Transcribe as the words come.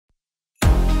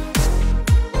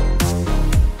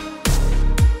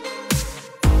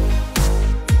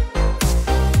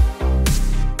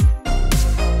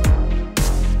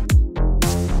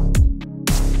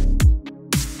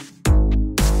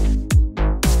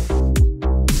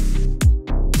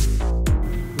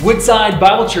Woodside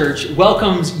Bible Church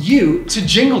welcomes you to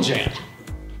Jingle Jam.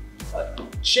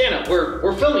 Shanna,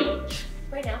 we're filming.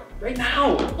 Right now? Right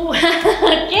now.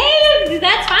 Okay,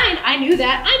 that's fine. I knew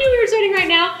that. I knew we were starting right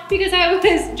now because I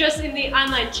was just in the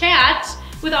online chat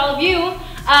with all of you,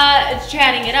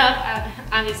 chatting it up,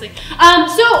 obviously. So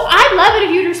I'd love it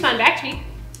if you'd respond back to me.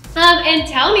 And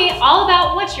tell me all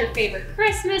about what your favorite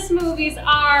Christmas movies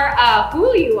are,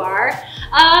 who you are,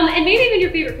 and maybe even your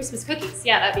favorite Christmas cookies.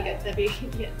 Yeah, that'd be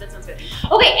good. Yeah, that sounds good.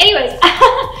 Okay, anyways,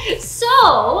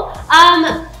 so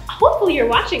hopefully you're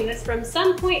watching this from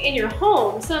some point in your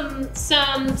home, some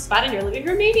spot in your living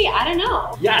room, maybe, I don't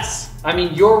know. Yes, I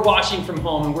mean, you're watching from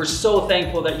home and we're so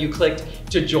thankful that you clicked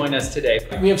to join us today.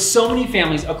 We have so many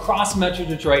families across Metro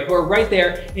Detroit who are right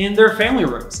there in their family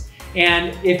rooms.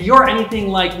 And if you're anything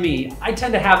like me, I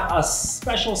tend to have a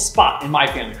special spot in my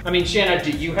family. I mean, Shanna,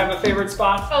 do you have a favorite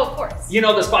spot? Oh, of course. You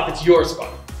know the spot that's your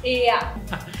spot. Yeah.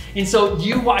 And so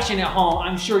you watching at home,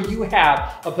 I'm sure you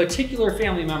have a particular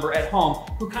family member at home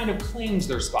who kind of claims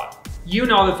their spot. You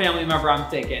know the family member I'm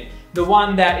thinking. The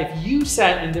one that if you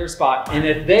sat in their spot and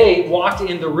if they walked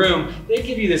in the room, they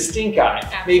give you the stink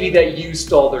eye, maybe that you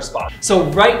stole their spot. So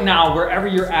right now, wherever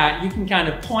you're at, you can kind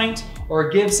of point or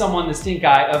give someone the stink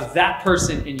eye of that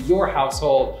person in your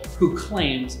household who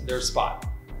claims their spot.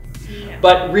 Yeah.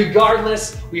 But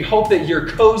regardless, we hope that you're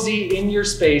cozy in your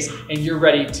space and you're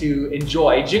ready to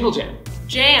enjoy Jingle Jam.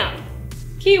 Jam.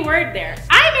 Key word there.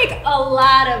 I make a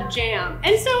lot of jam.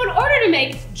 And so in order to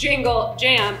make Jingle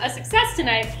Jam a success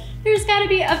tonight, there's gotta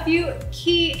be a few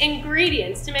key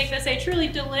ingredients to make this a truly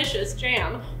delicious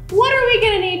jam. What are we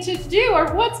gonna need to do,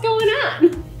 or what's going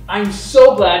on? I'm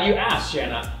so glad you asked,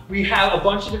 Shanna. We have a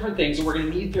bunch of different things that we're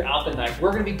gonna need throughout the night.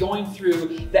 We're gonna be going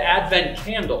through the Advent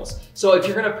candles. So if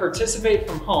you're gonna participate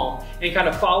from home and kind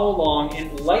of follow along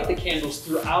and light the candles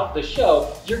throughout the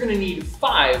show, you're gonna need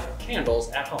 5 candles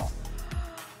at home.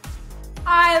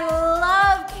 I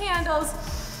love candles.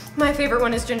 My favorite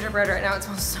one is gingerbread right now. It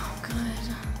smells so good.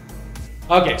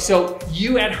 Okay, so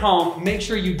you at home, make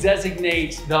sure you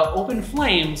designate the open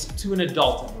flames to an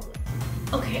adult in the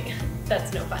room. Okay,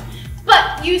 that's no fun.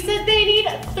 But you said they need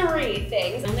 3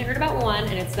 things. I only heard about one,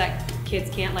 and it's that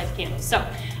kids can't light candles. So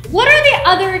what are the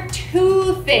other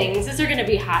 2 things? Is there gonna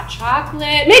be hot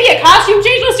chocolate? Maybe a costume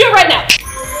change? Let's do it right now.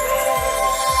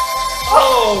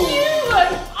 Oh! You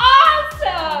look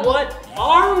awesome! What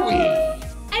are we?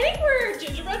 I think we're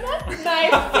gingerbread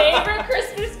men. My favorite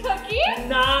Christmas cookie.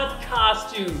 Not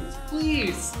costumes.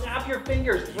 Please, snap your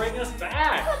fingers, bring us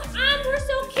back. Come on, we're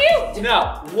so cute.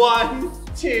 No, 1,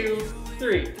 2,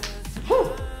 3. Whew.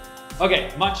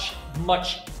 Okay, much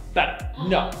better.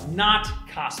 No, not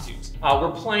costumes.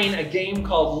 We're playing a game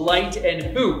called Light and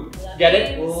Hoop. Get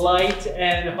it? Light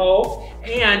and Hope.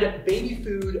 And baby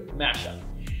food mashup.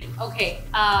 Okay,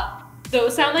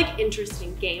 those sound like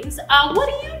interesting games. What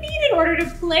do you need in order to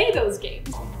play those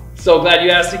games? So glad you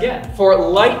asked again. For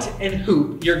Light and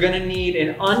Hoop, you're gonna need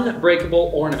an unbreakable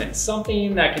ornament,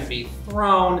 something that can be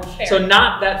thrown. Fair. So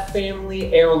not that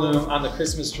family heirloom on the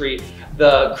Christmas tree,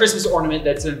 the Christmas ornament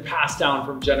that's been passed down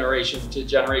from generation to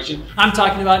generation. I'm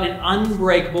talking about an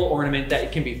unbreakable ornament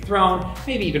that can be thrown,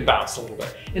 maybe even bounced a little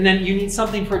bit. And then you need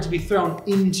something for it to be thrown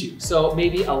into. So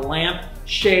maybe a lamp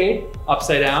shade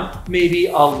upside down, maybe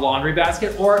a laundry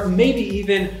basket, or maybe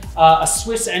even a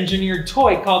Swiss engineered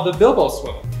toy called the Bilbo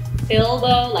Swivel.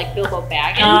 Bilbo, like Bilbo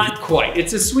Baggins? Not quite.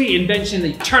 It's a sweet invention that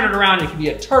you turn it around. It can be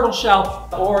a turtle shell,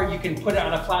 or you can put it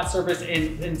on a flat surface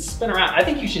and spin around. I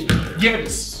think you should give it a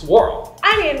swirl.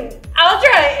 I mean, I'll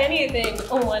try anything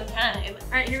one time.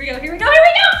 All right, here we go, here we go, here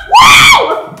we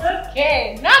go! Woo!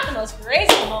 Okay, not the most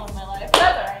graceful moment of my life, but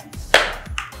that's all right.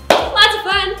 Lots of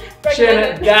fun.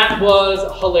 Shanna, that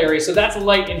was hilarious. So that's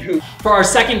Light and Hoop. For our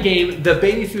second game, the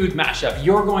baby food mashup,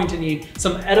 you're going to need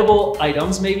some edible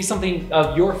items, maybe something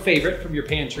of your favorite from your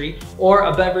pantry, or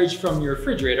a beverage from your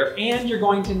refrigerator, and you're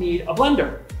going to need a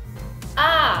blender.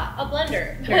 Ah, a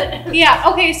blender. Yeah,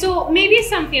 okay, so maybe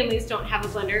some families don't have a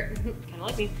blender, kind of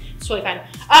like me, it's totally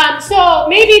fine. So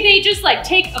maybe they just like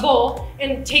take a bowl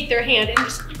and take their hand and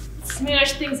just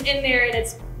smash things in there and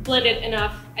it's blended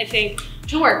enough, I think,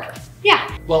 to work.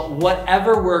 Yeah. Well,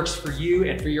 whatever works for you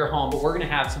and for your home, but we're gonna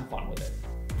have some fun with it.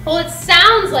 Well, it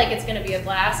sounds like it's gonna be a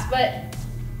blast, but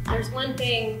there's one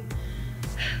thing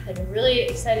that I'm really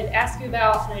excited to ask you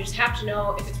about, and I just have to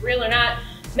know if it's real or not.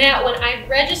 Matt, when I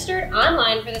registered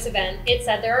online for this event, it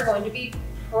said there are going to be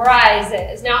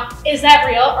prizes. Now, is that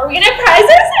real? Are we gonna have prizes?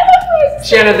 I love prizes.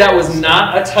 Shanna, that was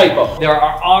not a typo. There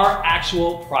are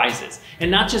actual prizes. And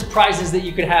not just prizes that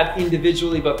you could have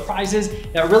individually, but prizes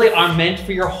that really are meant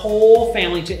for your whole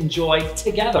family to enjoy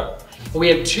together. We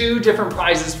have 2 different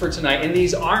prizes for tonight, and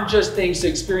these aren't just things to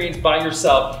experience by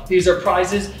yourself. These are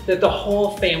prizes that the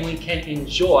whole family can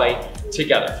enjoy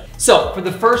together. So for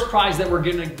the first prize that we're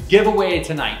gonna give away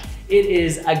tonight, it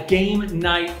is a game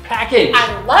night package.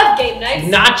 I love game nights.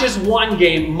 Not just one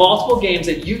game, multiple games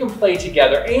that you can play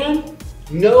together, and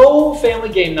no family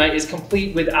game night is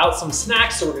complete without some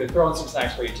snacks, so we're gonna throw in some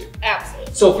snacks for you too.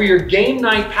 Absolutely. So for your game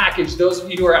night package, those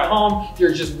of you who are at home,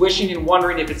 you're just wishing and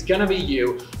wondering if it's gonna be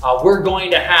you, we're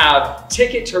going to have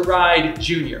Ticket to Ride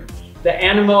Junior, the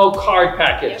Animo card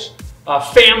package,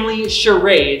 family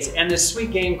charades, and this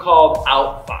sweet game called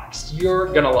Outfoxed. You're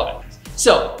gonna love it.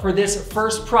 So for this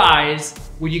first prize,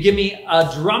 would you give me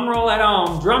a drum roll at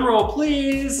home? Drum roll,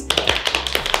 please.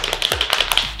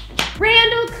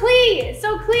 Randall Clee.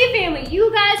 So Clee family,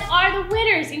 you guys are the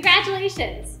winners.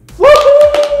 Congratulations.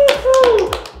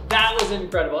 Woohoo! That was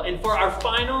incredible. And for our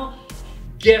final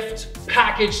gift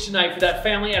package tonight for that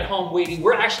family at home waiting,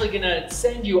 we're actually gonna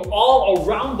send you all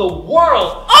around the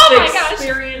world to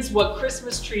experience what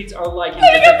Christmas treats are like in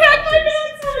different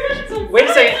countries. Wait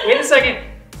a second.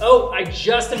 Oh, I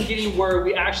just am getting word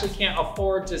we actually can't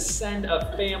afford to send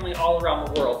a family all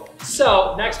around the world.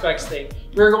 So, next best thing,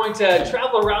 we're going to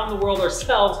travel around the world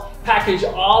ourselves, package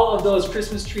all of those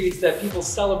Christmas treats that people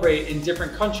celebrate in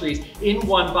different countries in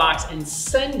one box and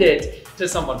send it to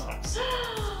someone's house.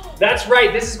 That's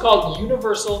right, this is called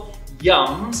Universal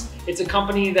Yums. It's a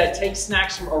company that takes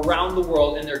snacks from around the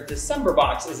world, and their December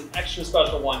box is an extra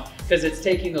special one because it's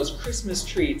taking those Christmas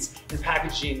treats and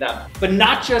packaging them. But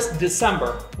not just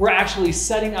December, we're actually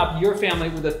setting up your family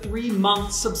with a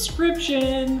 3-month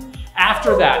subscription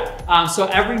after that. So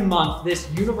every month, this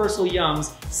Universal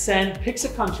Yums picks a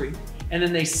country, and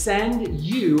then they send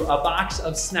you a box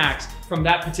of snacks from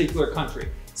that particular country.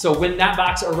 So when that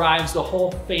box arrives, the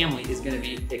whole family is gonna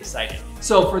be excited.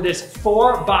 So for this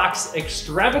 4-box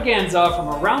extravaganza from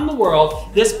around the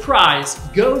world, this prize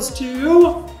goes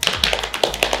to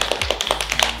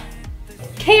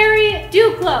Carrie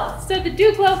Duclos. So the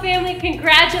Duclos family,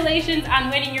 congratulations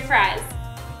on winning your prize.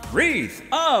 Wreath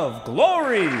of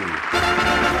Glory.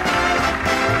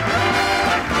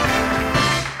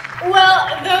 Well,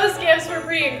 those gifts were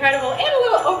pretty incredible and a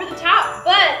little over the top,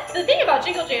 but the thing about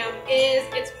Jingle Jam is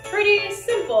it's pretty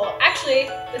simple. Actually,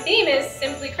 the theme is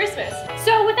simply Christmas.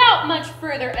 So without much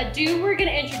further ado, we're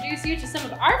gonna introduce you to some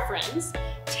of our friends,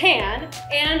 Tan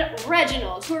and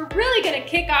Reginald, who are really gonna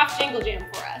kick off Jingle Jam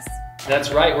for us.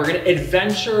 That's right, we're gonna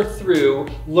adventure through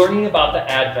learning about the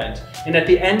Advent. And at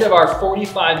the end of our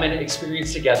 45-minute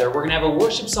experience together, we're gonna have a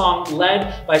worship song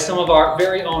led by some of our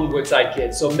very own Woodside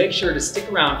kids. So make sure to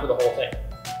stick around for the whole thing.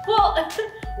 Well,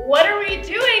 what are we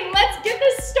doing? Let's get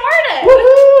this started.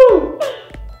 Woohoo!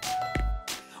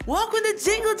 Welcome to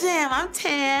Jingle Jam, I'm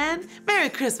Tan. Merry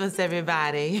Christmas,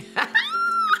 everybody.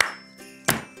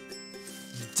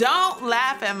 Don't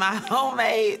laugh at my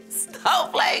homemade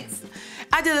snowflakes.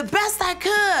 I did the best I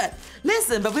could.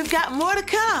 Listen, but we've got more to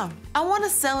come. I want to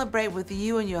celebrate with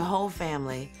you and your whole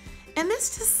family. And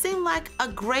this just seemed like a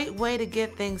great way to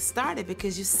get things started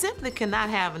because you simply cannot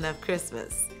have enough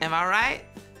Christmas. Am I right?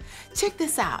 Check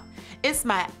this out. It's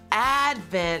my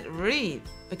Advent wreath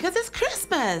because it's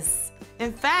Christmas.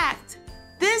 In fact,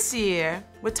 this year,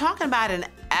 we're talking about an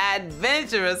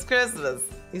adventurous Christmas.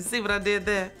 You see what I did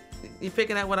there? You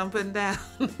picking up what I'm putting down?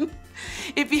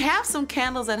 If you have some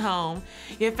candles at home,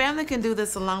 your family can do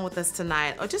this along with us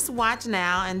tonight, or just watch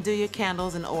now and do your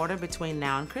candles in order between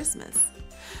now and Christmas.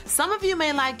 Some of you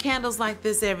may like candles like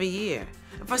this every year.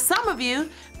 For some of you,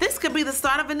 this could be the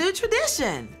start of a new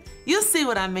tradition. You'll see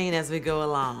what I mean as we go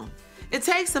along. It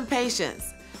takes some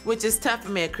patience, which is tough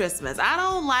for me at Christmas. I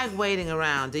don't like waiting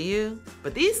around, do you?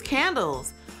 But these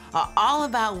candles are all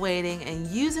about waiting and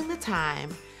using the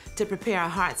time to prepare our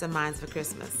hearts and minds for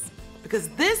Christmas. Because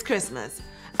this Christmas,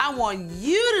 I want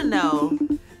you to know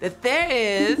that there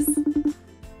is,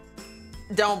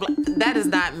 that is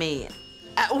not me.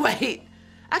 Wait,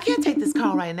 I can't take this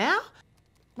call right now.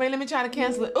 Wait, let me try to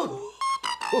cancel it. Ooh,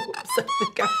 something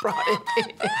got brought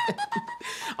in.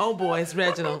 Oh boy, it's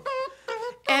Reginald.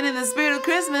 And in the spirit of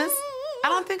Christmas, I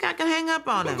don't think I can hang up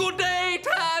on him. Good day,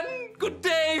 Tan. Good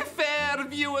day, fair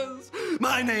viewers.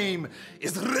 My name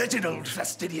is Reginald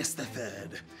Fastidious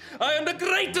III. I am the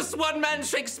greatest one-man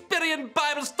Shakespearean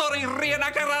Bible story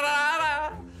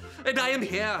reenactor. And I am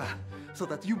here so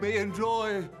that you may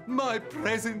enjoy my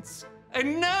presence I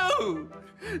know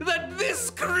that this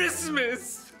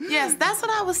Christmas... Yes, that's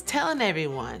what I was telling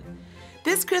everyone.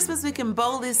 This Christmas, we can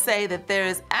boldly say that there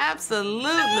is absolutely...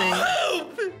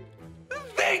 Hope!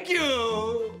 Thank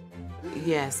you!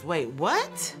 Yes, wait,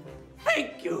 what?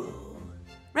 Thank you!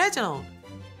 Reginald,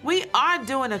 we are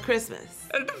doing a Christmas.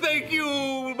 And thank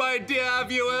you, my dear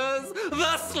viewers,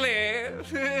 thusly!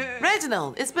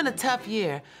 Reginald, it's been a tough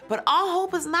year, but all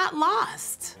hope is not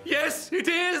lost. Yes, it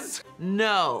is!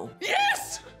 No.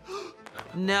 Yes!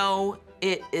 No,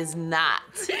 it is not.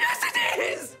 Yes, it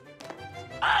is!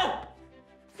 Oh!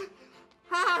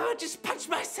 I just punched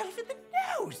myself in the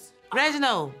nose.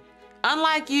 Reginald,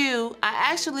 unlike you, I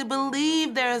actually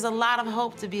believe there is a lot of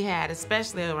hope to be had,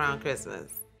 especially around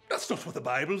Christmas. That's not what the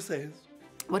Bible says.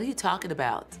 What are you talking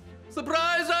about?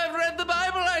 Surprise, I've read the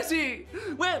Bible, I see.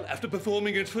 Well, after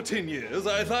performing it for 10 years,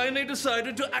 I finally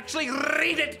decided to actually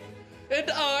read it.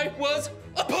 And I was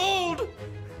appalled.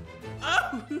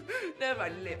 Oh, now my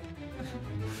lip.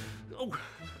 Oh,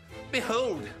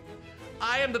 behold,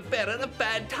 I am the bearer of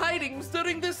bad tidings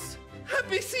during this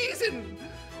happy season.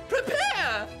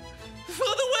 Prepare for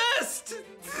the worst.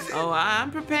 Oh, I'm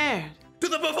prepared. To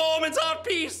the performance art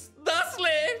piece, thusly.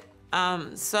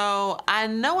 So I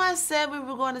know I said we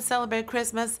were going to celebrate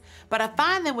Christmas, but I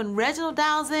find that when Reginald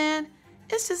dials in,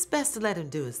 it's just best to let him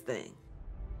do his thing.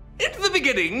 In the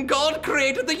beginning, God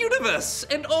created the universe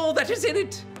and all that is in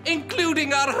it,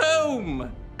 including our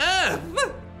home,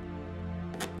 Earth.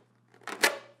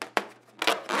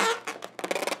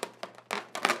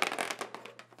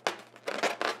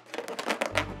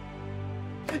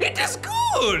 It is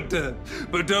good,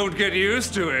 but don't get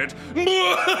used to it.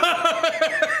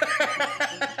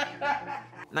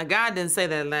 Now, God didn't say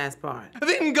that last part.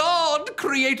 Then God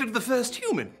created the first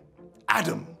human,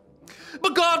 Adam.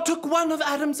 But God took one of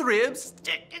Adam's ribs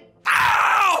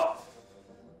ow!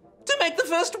 To make the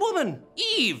first woman,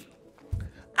 Eve.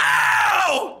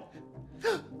 Ow!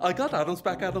 I got Adam's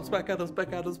back, Adam's back, Adam's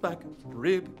back, Adam's back,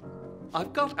 rib.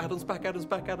 I've got Adam's back, Adam's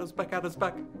back, Adam's back, Adam's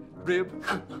back, rib.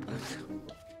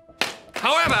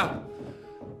 However,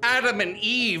 Adam and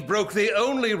Eve broke the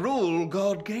only rule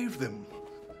God gave them.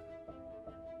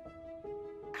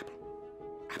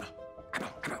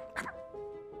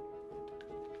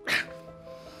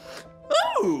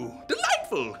 Oh,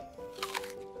 delightful!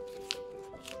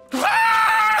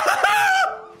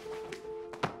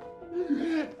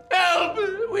 Help!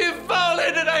 We've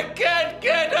fallen and I can't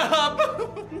get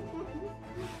up!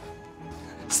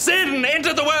 Sin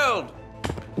entered the world!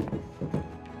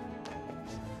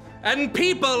 And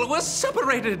people were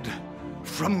separated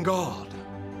from God.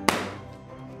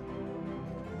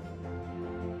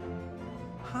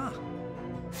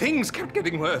 Things kept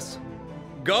getting worse.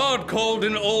 God called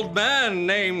an old man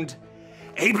named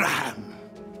Abraham.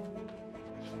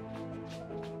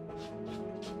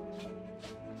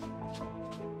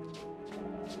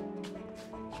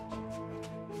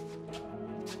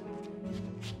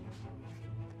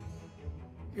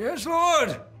 Yes,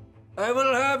 Lord. I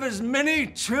will have as many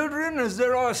children as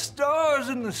there are stars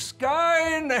in the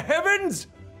sky in the heavens.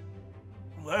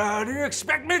 Well, how do you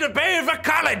expect me to pay for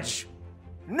college?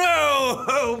 No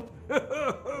hope.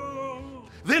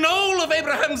 Then all of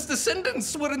Abraham's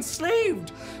descendants were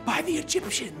enslaved by the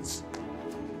Egyptians.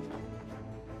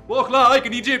 Walk like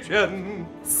an Egyptian.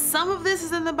 Some of this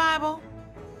is in the Bible,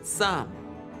 some.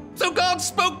 So God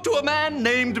spoke to a man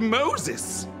named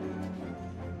Moses,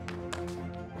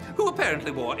 who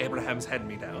apparently wore Abraham's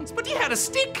hand-me-downs, but he had a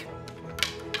stick,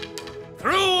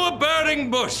 through a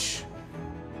burning bush,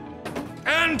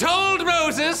 and told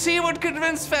Moses he would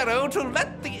convince Pharaoh to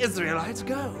let the Israelites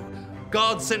go.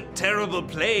 God sent terrible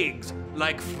plagues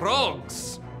like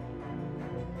frogs.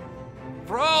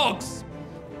 Frogs!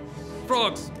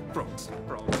 Frogs, frogs,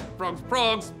 frogs, frogs,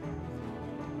 frogs.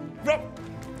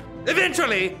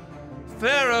 Eventually,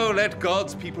 Pharaoh let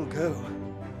God's people go,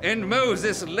 and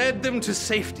Moses led them to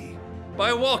safety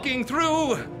by walking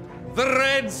through the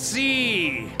Red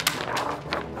Sea.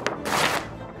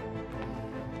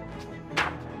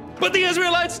 But the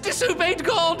Israelites disobeyed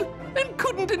God and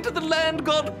couldn't enter the land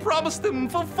God promised them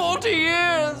for 40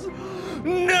 years.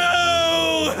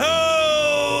 No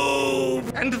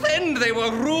hope! And then they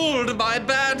were ruled by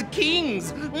bad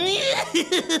kings.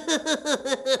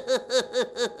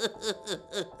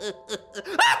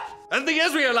 And the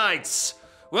Israelites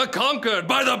were conquered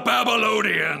by the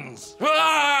Babylonians.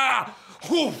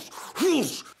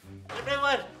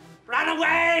 Everyone, run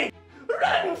away!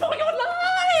 Run for your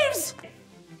lives!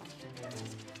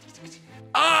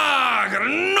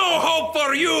 No hope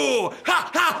for you!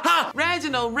 Ha ha ha!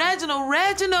 Reginald, Reginald,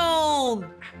 Reginald!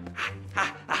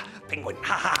 Ha ha! Penguin,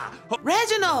 ha ha!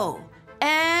 Reginald,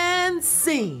 And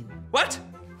scene. What?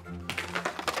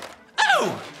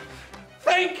 Oh!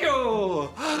 Thank you!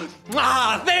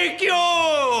 Ah, thank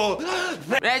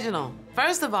you! Reginald,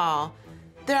 first of all,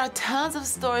 there are tons of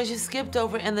stories you skipped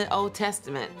over in the Old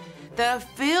Testament that are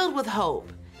filled with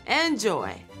hope and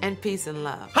joy and peace and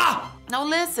love. Ha! Now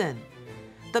listen,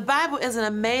 the Bible is an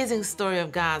amazing story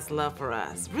of God's love for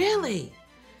us. Really?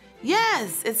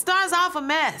 Yes, it starts off a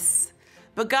mess,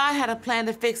 but God had a plan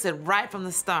to fix it right from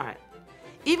the start.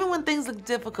 Even when things look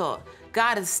difficult,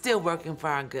 God is still working for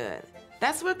our good.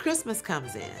 That's where Christmas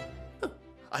comes in.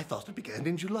 I thought it began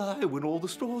in July when all the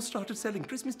stores started selling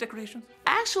Christmas decorations.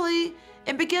 Actually,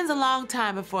 it begins a long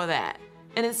time before that,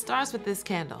 and it starts with this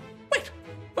candle. Wait,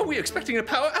 are we expecting a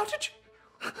power outage?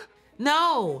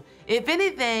 No, if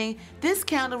anything, this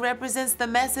candle represents the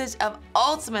message of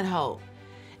ultimate hope.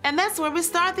 And that's where we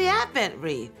start the Advent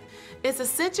wreath. It's a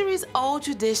centuries-old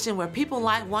tradition where people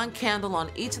light one candle on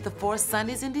each of the 4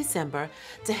 Sundays in December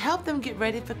to help them get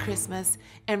ready for Christmas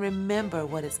and remember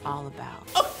what it's all about.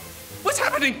 Oh, what's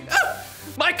happening? Ah,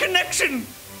 my connection!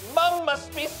 Mom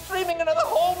must be streaming another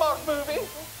Hallmark movie.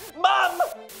 Mom!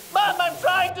 Mom, I'm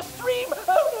trying to stream!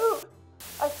 Oh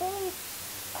no! I failed.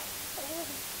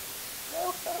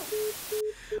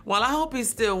 Well, I hope he's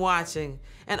still watching.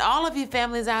 And all of you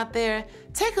families out there,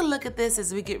 take a look at this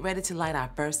as we get ready to light our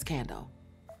first candle.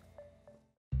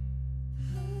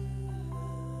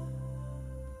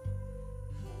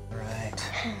 All right.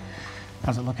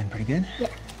 How's it looking? Pretty good? Yeah.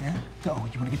 Yeah? Oh,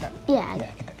 you want to get that? Yeah.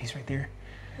 Yeah, get that piece right there.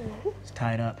 Just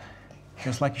tie it up,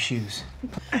 just like your shoes.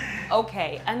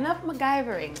 Okay, enough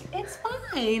MacGyvering. It's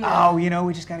fine. Oh, you know,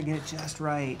 we just got to get it just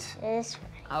right. It's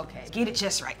Okay, get it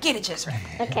just right. Get it just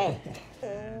right. okay.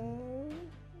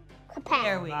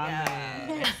 There we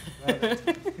go.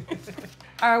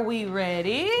 Are we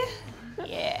ready?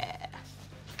 Yeah.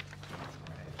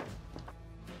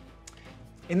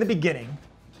 In the beginning,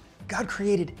 God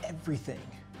created everything.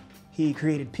 He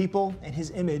created people in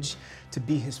his image to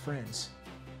be his friends.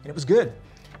 And it was good.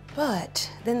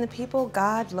 But then the people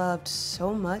God loved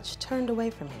so much turned away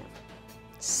from him.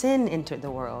 Sin entered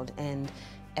the world, and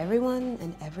everyone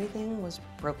and everything was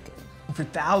broken. For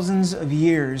thousands of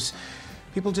years,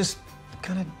 people just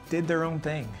kind of did their own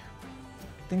thing.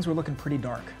 Things were looking pretty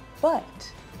dark.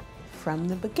 But from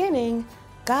the beginning,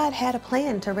 God had a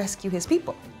plan to rescue his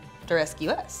people, to rescue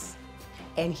us.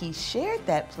 And he shared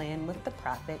that plan with the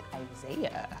prophet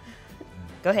Isaiah.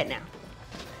 Go ahead now.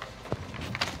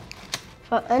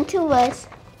 For unto us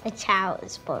a child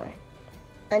is born,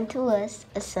 unto us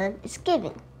a son is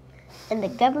given, and the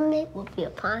government will be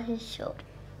upon his shoulder.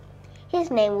 His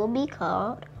name will be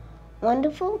called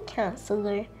Wonderful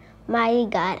Counselor, Mighty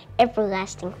God,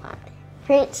 Everlasting Father,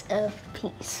 Prince of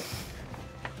Peace.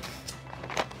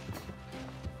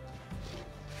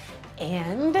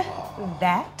 And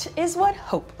that is what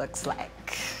hope looks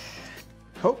like.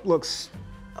 Hope looks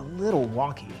a little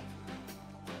wonky.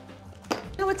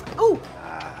 No, it's, ooh,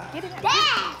 get it out.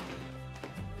 Dad!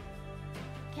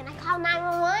 Can I call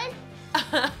 911?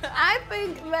 I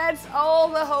think that's all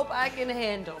the hope I can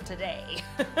handle today.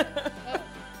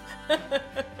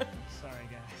 Sorry,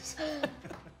 guys.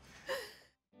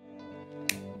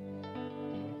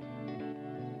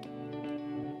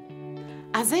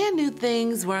 Isaiah knew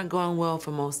things weren't going well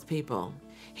for most people.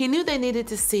 He knew they needed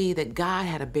to see that God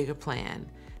had a bigger plan,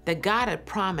 that God had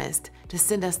promised to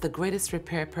send us the greatest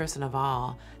repair person of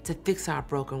all to fix our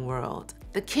broken world.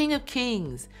 The King of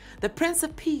Kings, the Prince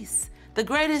of Peace, the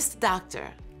greatest doctor,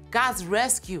 God's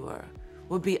rescuer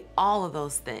would be all of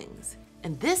those things.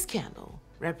 And this candle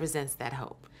represents that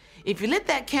hope. If you lit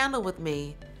that candle with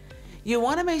me, you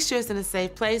want to make sure it's in a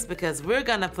safe place because we're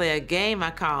gonna play a game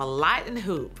I call Light and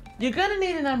Hoop. You're gonna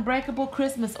need an unbreakable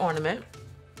Christmas ornament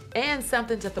and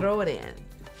something to throw it in.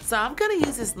 So I'm gonna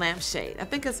use this lampshade. I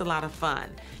think it's a lot of fun.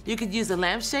 You could use a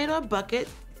lampshade or a bucket,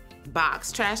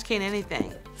 box, trash can,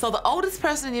 anything. So the oldest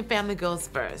person in your family goes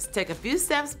first. Take a few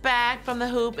steps back from the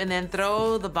hoop and then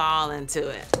throw the ball into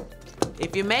it.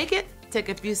 If you make it, take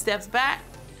a few steps back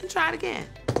and try it again.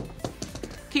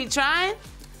 Keep trying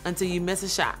until you miss a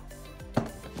shot.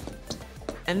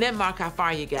 And then mark how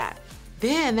far you got.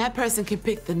 Then that person can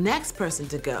pick the next person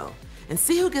to go and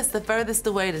see who gets the furthest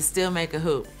away to still make a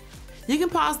hoop. You can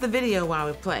pause the video while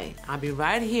we play. I'll be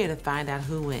right here to find out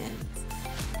who wins.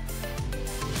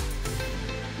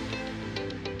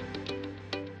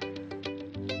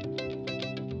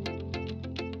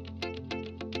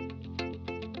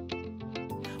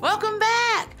 Welcome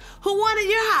back. Who won at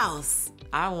your house?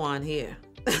 I won here.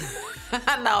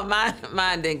 No,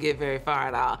 mine didn't get very far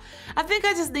at all. I think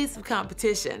I just need some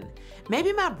competition.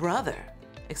 Maybe my brother,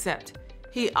 except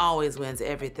he always wins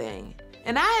everything.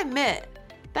 And I admit,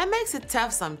 That makes it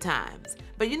tough sometimes.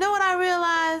 But you know what I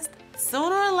realized?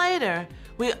 Sooner or later,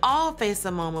 we all face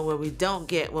a moment where we don't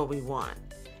get what we want.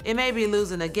 It may be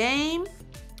losing a game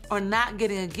or not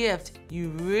getting a gift you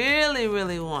really,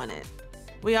 really wanted.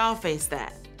 We all face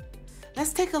that.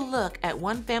 Let's take a look at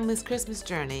one family's Christmas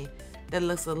journey that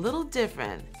looks a little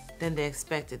different than they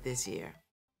expected this year.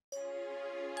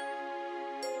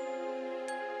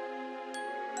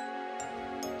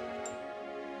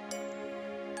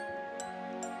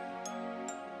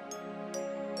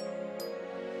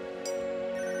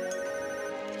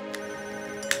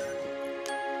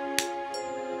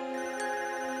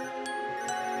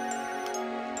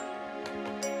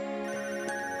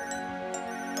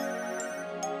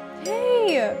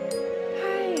 Hey!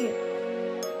 Hi!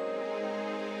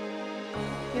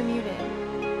 You're muted.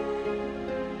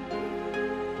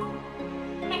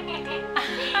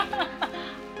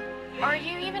 Are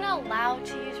you even allowed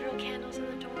to use real candles in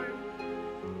the dorm?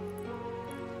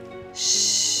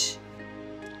 Shh.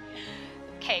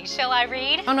 Okay, shall I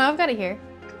read? Oh no, I've got it here.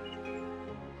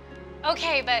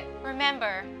 Okay, but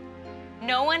remember,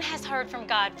 no one has heard from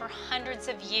God for hundreds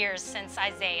of years since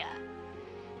Isaiah.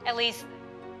 At least,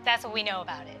 that's what we know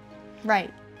about it.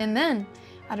 Right. And then,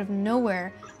 out of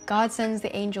nowhere, God sends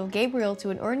the angel Gabriel to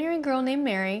an ordinary girl named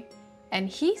Mary, and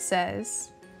he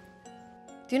says,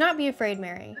 "Do not be afraid,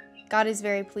 Mary. God is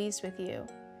very pleased with you.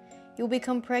 You will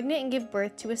become pregnant and give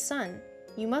birth to a son.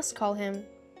 You must call him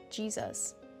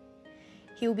Jesus.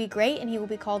 He will be great and he will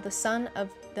be called the Son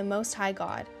of the Most High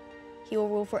God. He will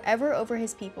rule forever over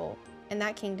his people, and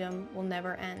that kingdom will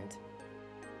never end."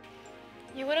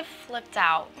 You would have flipped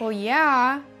out. Well,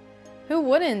 yeah. Who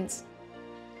wouldn't?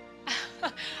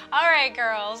 All right,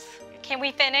 girls. Can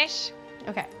we finish?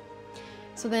 Okay.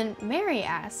 So then Mary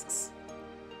asks,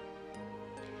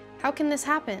 "How can this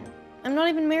happen? I'm not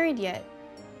even married yet."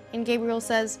 And Gabriel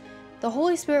says, "The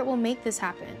Holy Spirit will make this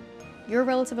happen. Your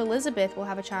relative Elizabeth will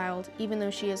have a child even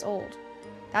though she is old.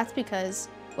 That's because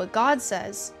what God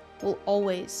says will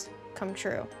always come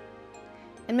true."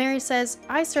 And Mary says,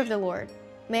 "I serve the Lord.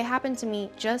 May it happen to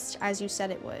me just as you said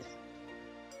it would."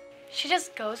 She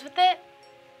just goes with it?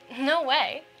 No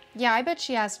way. Yeah, I bet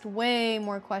she asked way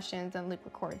more questions than Luke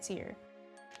records here.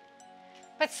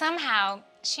 But somehow,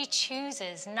 she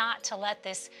chooses not to let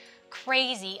this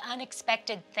crazy,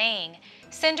 unexpected thing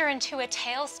send her into a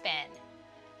tailspin.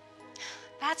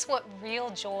 That's what real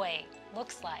joy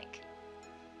looks like.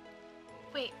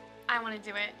 Wait, I want to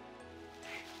do it.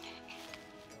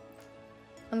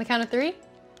 On the count of 3?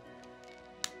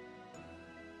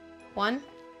 1,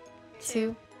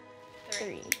 2,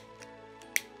 3.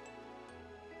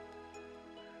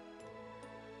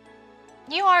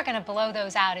 You are gonna blow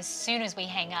those out as soon as we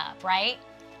hang up, right?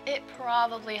 It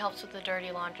probably helps with the dirty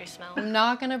laundry smell. I'm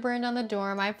not gonna burn down the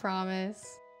dorm, I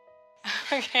promise.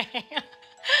 Okay.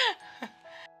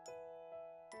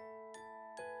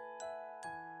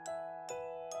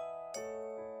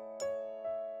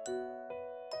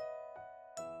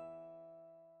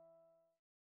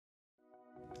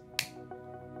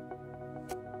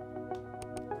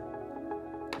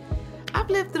 I've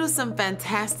lived through some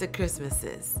fantastic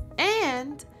Christmases,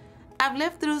 and I've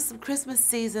lived through some Christmas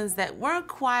seasons that weren't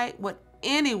quite what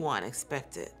anyone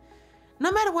expected.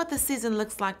 No matter what the season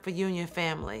looks like for you and your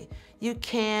family, you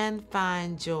can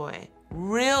find joy,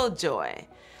 real joy.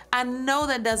 I know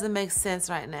that doesn't make sense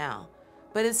right now,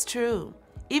 but it's true.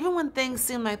 Even when things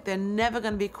seem like they're never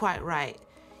gonna be quite right,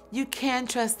 you can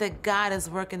trust that God is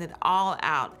working it all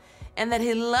out and that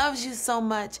He loves you so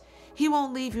much, He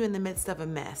won't leave you in the midst of a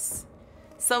mess.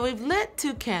 So we've lit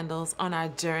 2 candles on our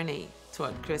journey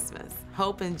toward Christmas,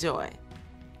 hope and joy.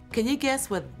 Can you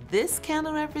guess what this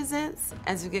candle represents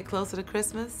as we get closer to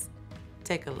Christmas?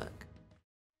 Take a look.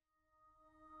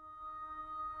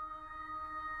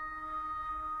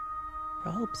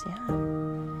 Robes, yeah.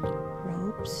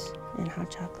 Robes and hot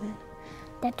chocolate.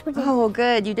 That's what Oh,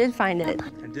 good. You did find it.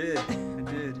 I did.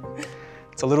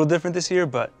 It's a little different this year,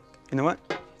 but you know what?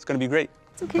 It's gonna be great.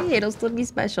 It's okay. It'll still be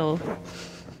special.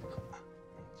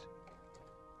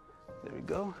 There we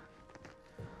go.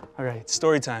 All right,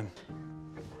 story time.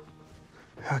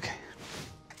 Okay.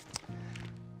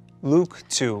 Luke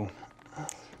 2.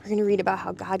 We're going to read about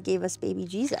how God gave us baby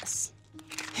Jesus.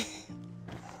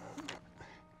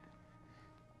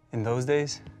 In those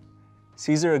days,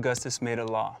 Caesar Augustus made a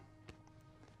law.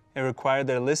 It required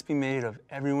that a list be made of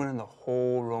everyone in the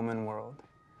whole Roman world.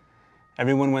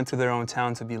 Everyone went to their own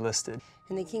town to be listed.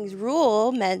 And the king's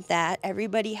rule meant that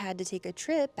everybody had to take a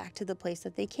trip back to the place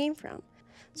that they came from.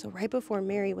 So right before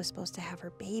Mary was supposed to have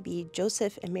her baby,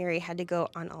 Joseph and Mary had to go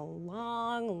on a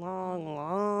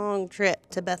long trip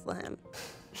to Bethlehem.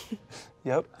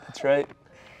 Yep, that's right.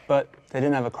 But they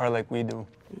didn't have a car like we do.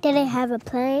 Did they have a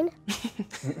plane?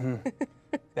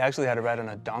 They actually had to ride on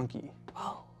a donkey.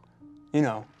 Whoa. You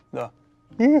know, the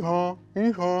hee-haw,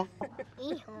 hee-haw.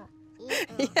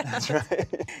 Yeah. That's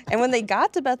right. And when they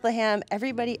got to Bethlehem,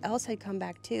 everybody else had come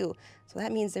back too. So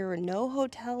that means there were no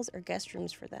hotels or guest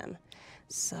rooms for them.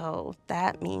 So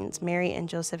that means Mary and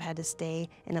Joseph had to stay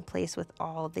in a place with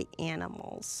all the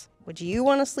animals. Would you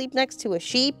want to sleep next to a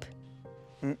sheep?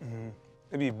 Mm-mm.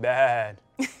 It'd be bad.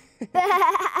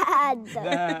 Bad.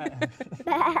 Bad.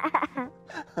 Bad.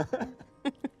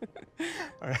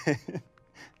 All right.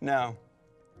 Now,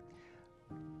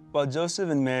 while Joseph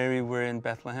and Mary were in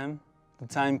Bethlehem, the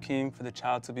time came for the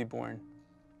child to be born.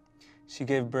 She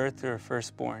gave birth to her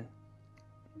firstborn.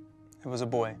 It was a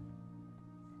boy.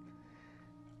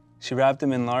 She wrapped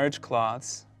him in large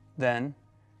cloths. Then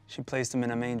she placed him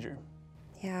in a manger.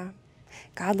 Yeah.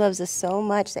 God loves us so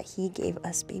much that he gave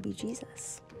us baby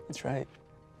Jesus. That's right.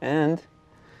 And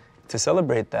to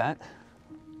celebrate that,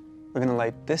 we're gonna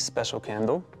light this special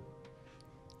candle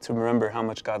to remember how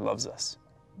much God loves us.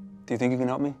 Do you think you can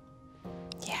help me?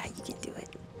 Yeah, you can do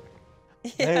it.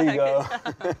 There you go.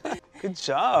 Good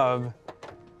job.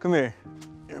 Come here.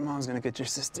 Your mom's gonna get your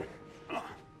sister.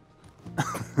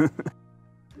 You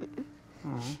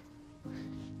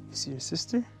see your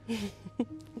sister?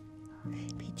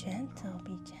 Be gentle,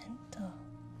 be gentle.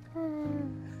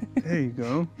 There you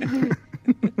go.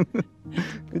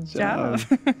 Good job.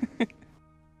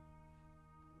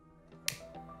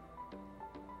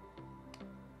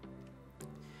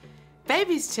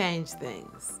 Babies change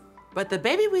things, but the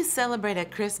baby we celebrate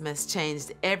at Christmas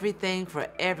changed everything for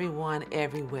everyone,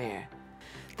 everywhere.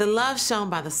 The love shown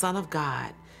by the Son of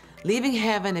God, leaving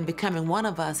heaven and becoming one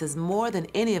of us, is more than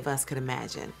any of us could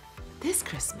imagine. This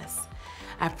Christmas,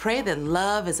 I pray that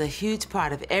love is a huge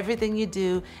part of everything you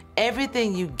do,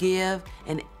 everything you give,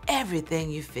 and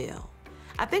everything you feel.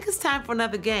 I think it's time for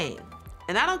another game.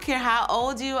 And I don't care how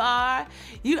old you are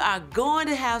going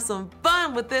to have some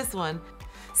fun with this one.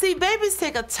 See, babies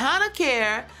take a ton of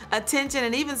care, attention,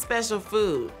 and even special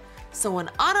food. So in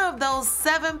honor of those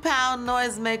 7-pound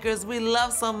noisemakers we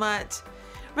love so much,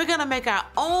 we're gonna make our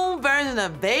own version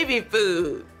of baby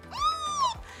food.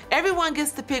 Everyone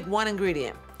gets to pick one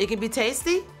ingredient. It can be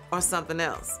tasty or something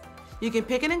else. You can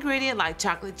pick an ingredient like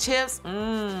chocolate chips,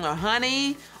 or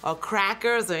honey, or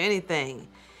crackers, or anything.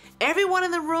 Everyone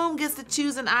in the room gets to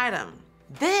choose an item.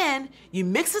 Then you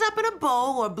mix it up in a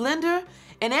bowl or blender,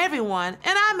 and everyone,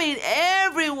 and I mean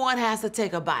everyone, has to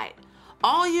take a bite.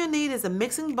 All you need is a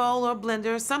mixing bowl or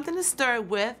blender, something to stir it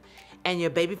with, and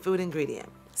your baby food ingredient.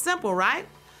 Simple, right?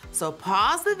 So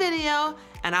pause the video,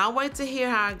 and I'll wait to hear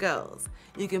how it goes.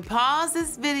 You can pause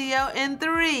this video in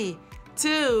 3,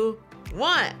 2,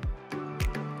 1.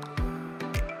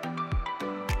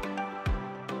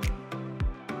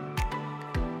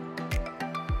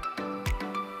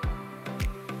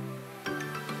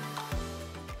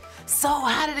 So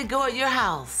how did it go at your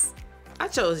house? I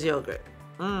chose yogurt.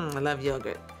 I love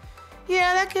yogurt.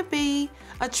 Yeah, that could be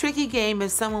a tricky game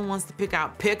if someone wants to pick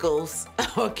out pickles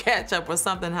or ketchup or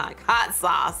something like hot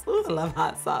sauce. Ooh, I love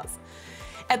hot sauce.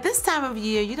 At this time of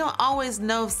year, you don't always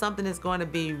know if something is going to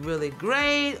be really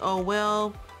great or,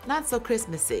 well, not so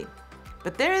Christmassy.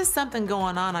 But there is something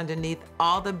going on underneath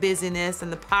all the busyness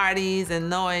and the parties and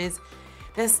noise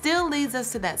that still leads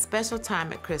us to that special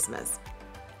time at Christmas.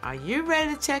 Are you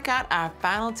ready to check out our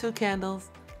final 2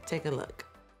 candles? Take a look.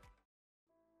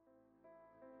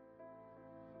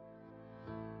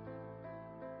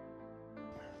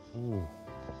 Ooh.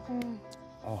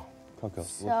 Oh, cocoa.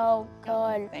 So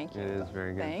good. Thank you. It is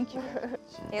very good. Thank you.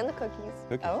 And the cookies.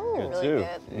 Cookies Oh, good really too.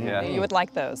 good. Yeah. You would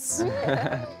like those.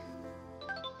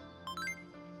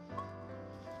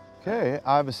 Okay,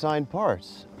 I've assigned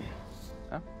parts.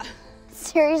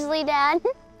 Seriously, Dad?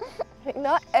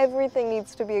 Not everything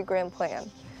needs to be a grand plan.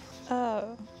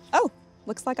 Oh,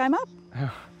 looks like I'm up.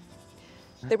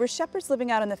 There were shepherds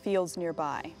living out in the fields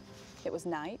nearby. It was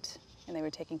night, and they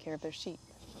were taking care of their sheep.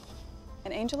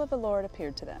 An angel of the Lord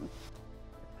appeared to them.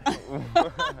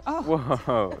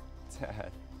 Whoa,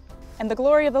 Dad. And the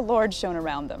glory of the Lord shone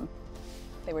around them.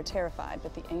 They were terrified,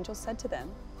 but the angel said to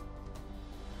them,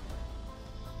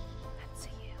 "That's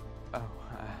you." Oh,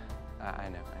 I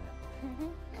know.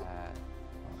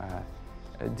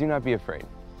 Do not be afraid.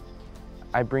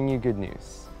 I bring you good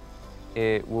news.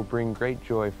 It will bring great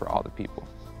joy for all the people.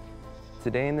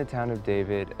 Today in the town of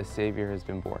David, a Savior has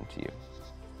been born to you.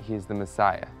 He is the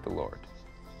Messiah, the Lord.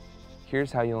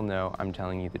 Here's how you'll know I'm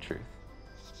telling you the truth.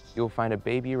 You'll find a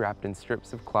baby wrapped in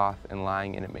strips of cloth and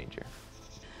lying in a manger.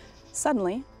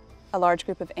 Suddenly, a large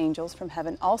group of angels from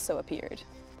heaven also appeared.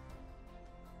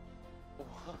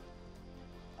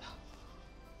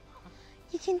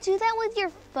 You can do that with your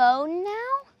phone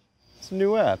now? It's a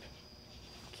new app.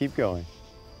 Keep going.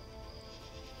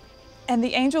 And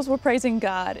the angels were praising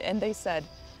God, and they said,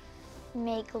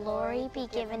 May glory be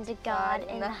given to God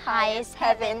in the highest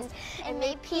heavens, and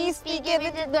may peace be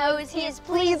given to those he is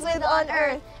pleased with on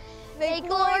earth. May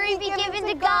glory be given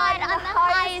to God on the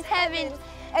highest heavens,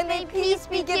 and may peace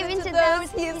be given to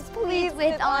those he is pleased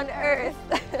with on earth.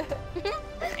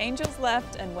 Angels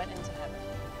left and went into heaven.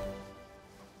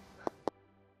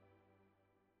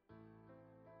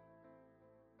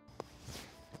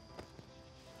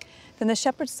 Then the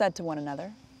shepherds said to one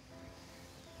another,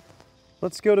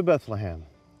 Let's go to Bethlehem.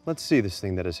 Let's see this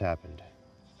thing that has happened,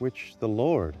 which the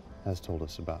Lord has told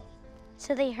us about.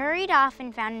 So they hurried off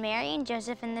and found Mary and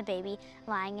Joseph and the baby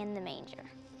lying in the manger.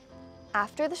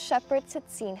 After the shepherds had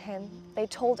seen him, they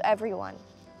told everyone.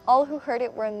 All who heard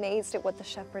it were amazed at what the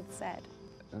shepherds said.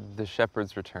 The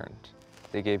shepherds returned.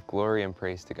 They gave glory and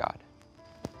praise to God.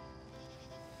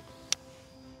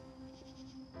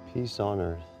 Peace on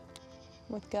earth.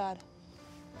 with God.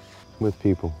 With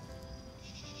people.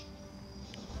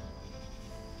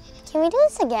 Can we do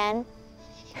this again?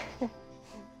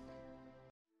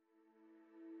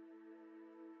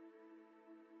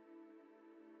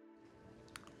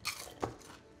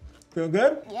 Feel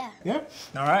good? Yeah. Yeah?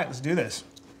 All right, let's do this.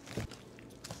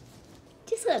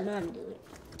 Just let Mom do it.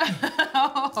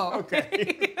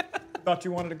 Okay. Thought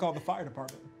you wanted to call the fire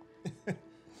department.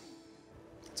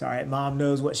 It's all right, Mom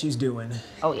knows what she's doing.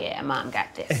 Oh yeah, Mom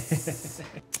got this.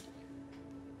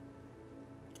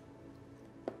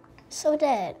 So,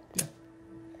 Dad,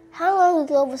 how long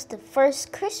ago was the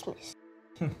first Christmas?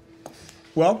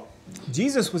 Well,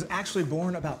 Jesus was actually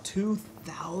born about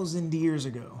 2,000 years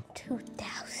ago.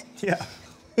 2,000? Yeah.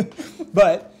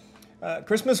 But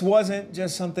Christmas wasn't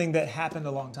just something that happened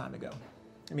a long time ago.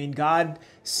 I mean, God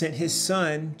sent his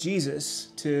son, Jesus,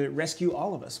 to rescue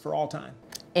all of us for all time.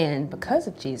 And because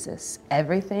of Jesus,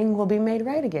 everything will be made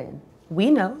right again. We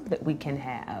know that we can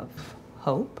have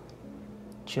hope,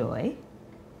 joy,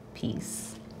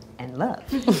 peace, and love.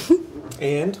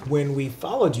 And when we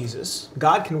follow Jesus,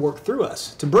 God can work through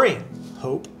us to bring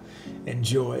hope and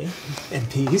joy and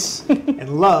peace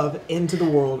and love into the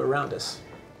world around us.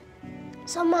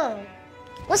 So, Mom,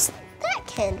 what's that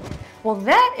candle? Well,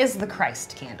 that is the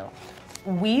Christ candle.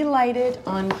 We light it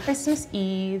on Christmas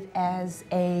Eve as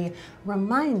a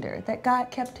reminder that God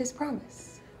kept his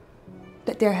promise.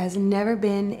 That there has never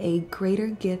been a greater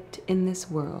gift in this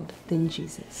world than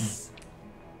Jesus.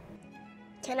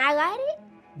 Can I light it?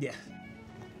 Yeah.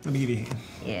 Let me give you a hand.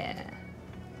 Yeah.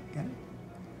 Got it?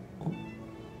 Oh.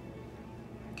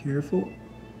 Careful.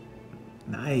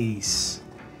 Nice.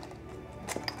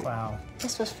 Wow.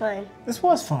 This was fun. This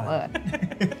was fun.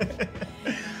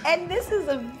 And this is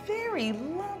a very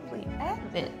lovely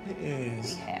Advent It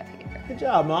is. we have here. Good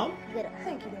job, Mom.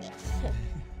 Thank you, Dad.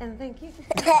 And thank you.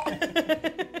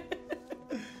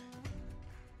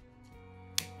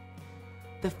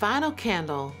 The final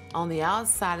candle on the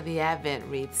outside of the Advent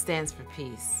wreath stands for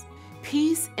peace.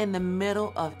 Peace in the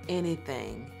middle of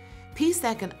anything. Peace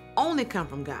that can only come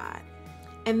from God.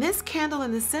 And this candle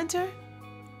in the center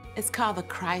is called the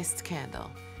Christ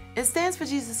candle. It stands for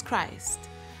Jesus Christ,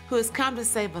 who has come to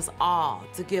save us all,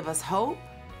 to give us hope,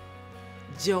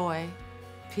 joy,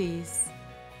 peace,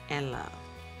 and love.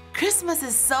 Christmas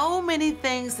is so many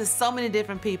things to so many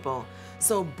different people.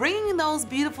 So bringing those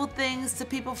beautiful things to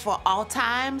people for all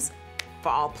times, for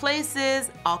all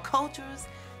places, all cultures,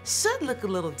 should look a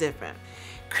little different.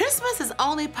 Christmas is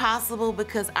only possible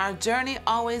because our journey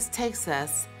always takes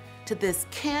us to this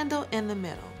candle in the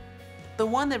middle, the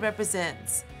one that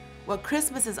represents what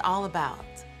Christmas is all about,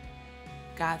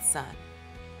 God's Son.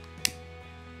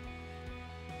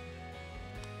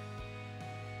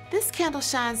 This candle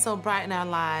shines so bright in our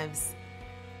lives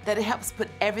that it helps put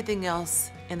everything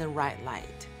else in the right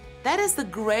light. That is the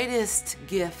greatest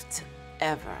gift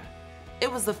ever.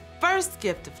 It was the first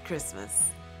gift of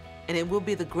Christmas, and it will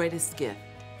be the greatest gift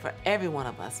for every one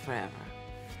of us forever.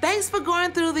 Thanks for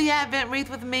going through the Advent wreath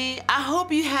with me. I hope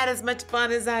you had as much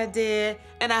fun as I did,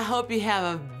 and I hope you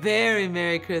have a very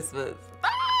Merry Christmas.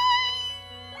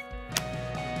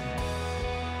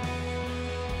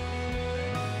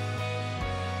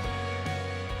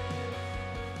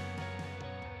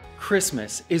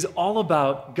 Christmas is all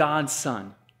about God's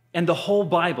Son, and the whole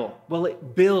Bible, well,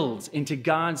 it builds into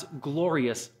God's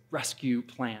glorious rescue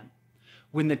plan.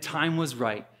 When the time was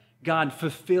right, God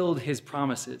fulfilled his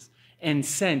promises and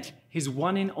sent his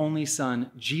one and only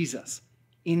Son, Jesus,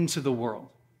 into the world.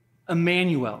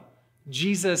 Emmanuel,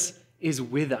 Jesus is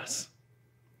with us.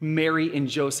 Mary and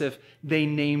Joseph, they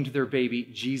named their baby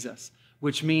Jesus,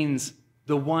 which means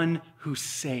the one who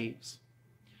saves.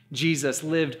 Jesus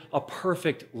lived a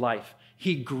perfect life.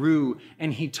 He grew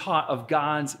and he taught of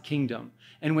God's kingdom.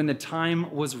 And when the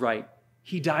time was right,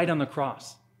 he died on the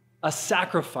cross, a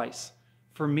sacrifice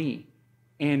for me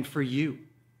and for you.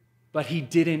 But he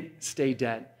didn't stay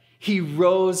dead. He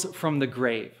rose from the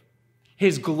grave.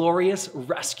 His glorious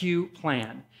rescue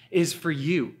plan is for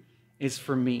you, is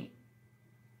for me.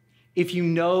 If you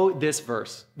know this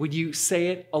verse, would you say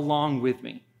it along with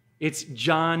me? It's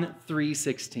John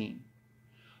 3:16.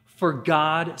 For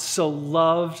God so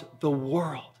loved the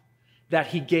world that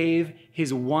he gave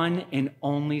his one and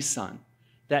only Son,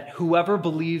 that whoever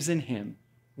believes in him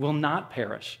will not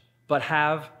perish, but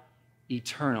have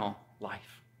eternal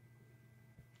life.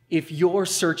 If you're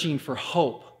searching for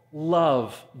hope,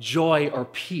 love, joy, or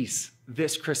peace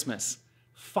this Christmas,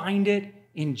 find it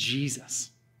in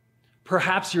Jesus.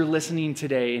 Perhaps you're listening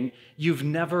today and you've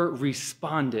never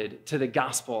responded to the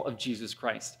gospel of Jesus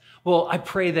Christ. Well, I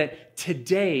pray that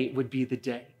today would be the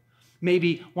day.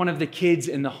 Maybe one of the kids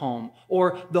in the home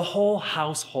or the whole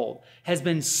household has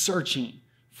been searching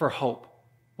for hope.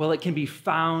 Well, it can be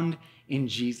found in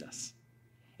Jesus.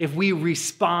 If we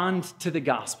respond to the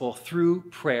gospel through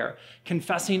prayer,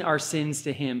 confessing our sins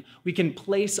to him, we can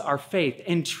place our faith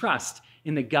and trust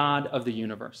in the God of the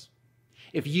universe.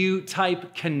 If you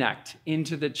type connect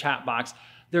into the chat box,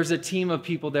 there's a team of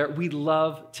people there. We'd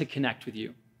love to connect with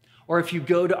you. Or if you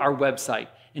go to our website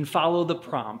and follow the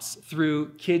prompts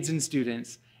through kids and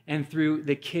students and through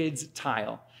the kids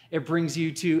tile, it brings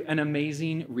you to an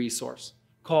amazing resource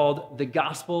called The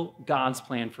Gospel, God's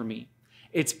Plan for Me.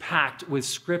 It's packed with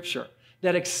scripture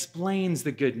that explains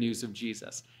the good news of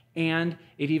Jesus. And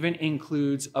it even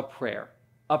includes a prayer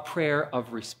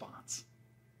of response.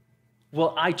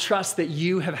 Well, I trust that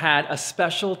you have had a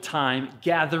special time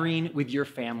gathering with your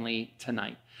family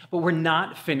tonight. But we're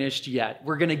not finished yet.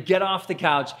 We're going to get off the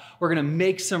couch. We're going to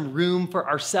make some room for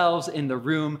ourselves in the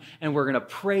room. And we're going to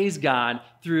praise God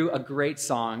through a great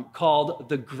song called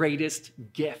The Greatest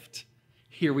Gift.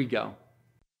 Here we go.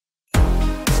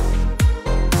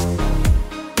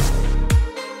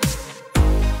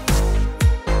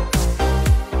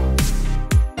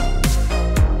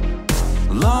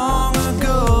 Long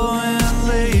ago and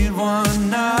late one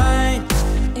night,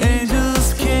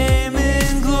 angels came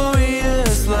in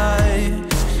glorious light,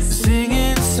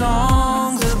 singing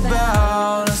songs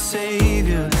about a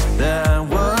Savior that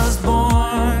was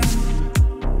born.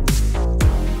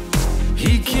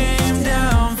 He came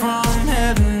down from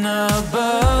heaven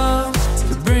above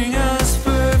to bring us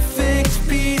perfect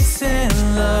peace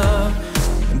and love,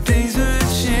 and things would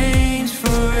change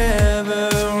forever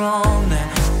on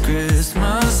that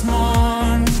Christmas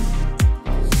morn.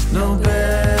 No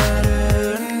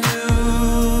better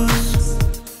news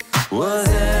was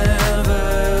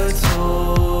ever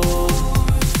told.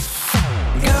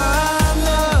 God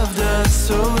loved us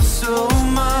so, so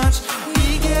much,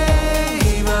 he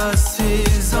gave us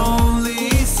his only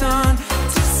Son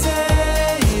to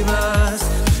save us.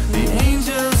 The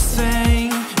angels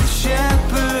sang, and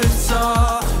shepherds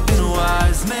saw, and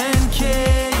wise men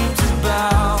came to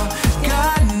bow.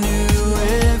 God knew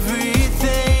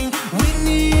everything we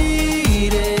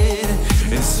needed,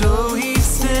 and so he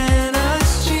sent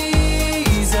us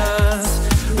Jesus.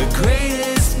 The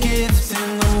greatest gift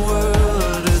in the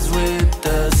world is with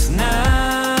us now.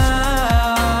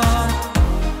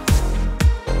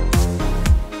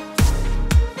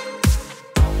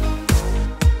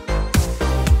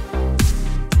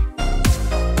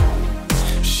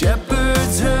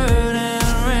 Shepherds heard and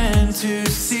ran to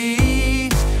see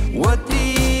what the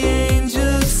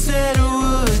angels said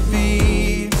would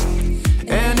be.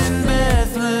 And in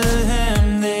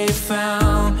Bethlehem they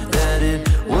found that it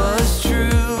was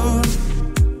true.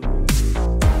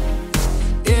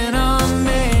 In a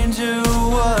manger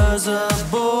was a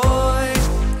boy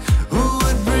who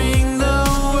would bring the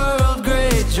world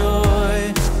great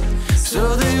joy.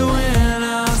 So they went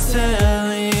out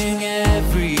telling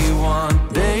everyone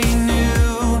they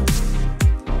knew.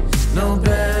 No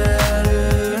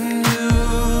better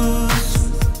news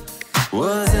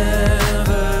was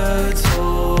ever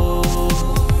told.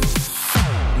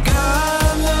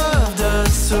 God loved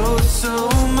us so, so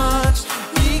much,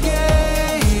 he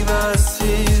gave us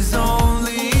his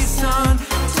only Son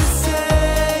to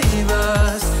save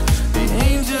us. The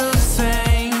angels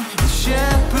sang, and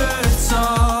shepherds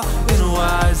saw, and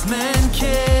wise men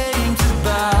came to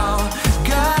bow.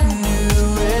 God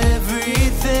knew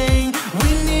everything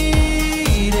we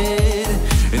needed,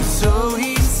 and so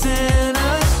he sent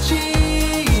us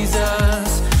Jesus.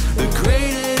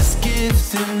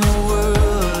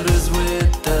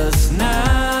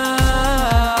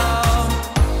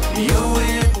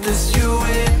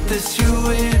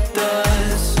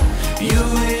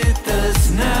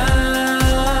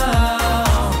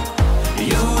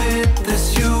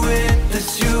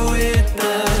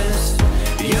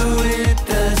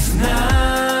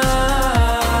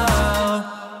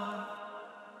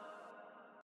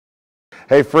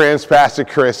 Hey friends, Pastor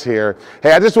Chris here.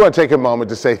 Hey, I just want to take a moment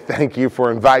to say thank you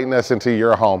for inviting us into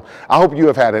your home. I hope you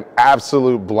have had an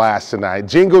absolute blast tonight.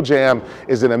 Jingle Jam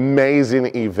is an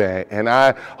amazing event, and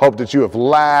I hope that you have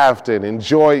laughed and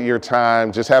enjoyed your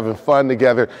time just having fun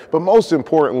together, but most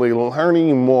importantly,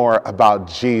 learning more about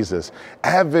Jesus.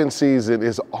 Advent season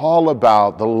is all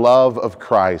about the love of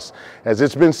Christ. As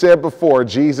it's been said before,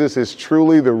 Jesus is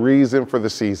truly the reason for the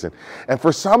season. And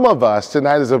for some of us,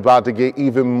 tonight is about to get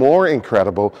even more incredible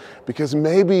because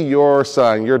maybe your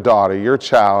son, your daughter, your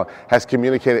child has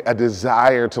communicated a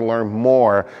desire to learn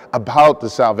more about the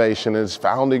salvation that is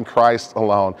found in Christ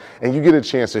alone. And you get a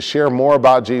chance to share more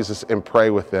about Jesus and pray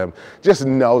with them. Just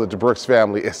know that the Brooks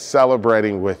family is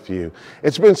celebrating with you.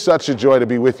 It's been such a joy to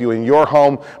be with you in your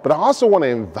home, but I also want to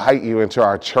invite you into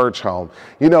our church home.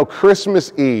 You know,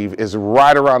 Christmas Eve is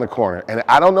right around the corner, and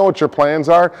I don't know what your plans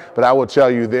are, but I will tell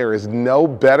you there is no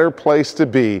better place to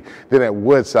be than at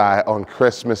Woodside on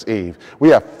Christmas Eve. We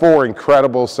have 4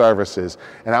 incredible services,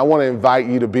 and I want to invite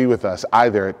you to be with us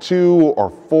either at 2 or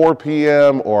 4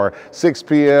 p.m. or 6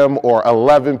 p.m. or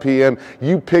 11 p.m.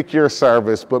 You pick your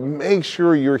service, but make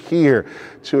sure you're here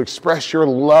to express your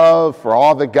love for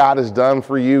all that God has done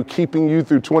for you, keeping you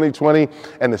through 2020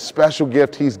 and the special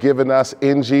gift He's given us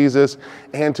in Jesus,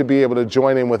 and to be able to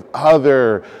join in with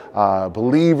other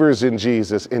believers in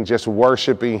Jesus in just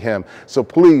worshiping Him. So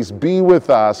please be with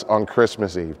us on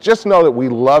Christmas Eve. Just know that we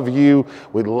love you,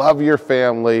 we love your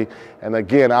family, and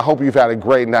again, I hope you've had a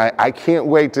great night. I can't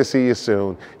wait to see you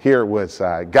soon here at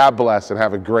Woodside. God bless and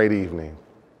have a great evening.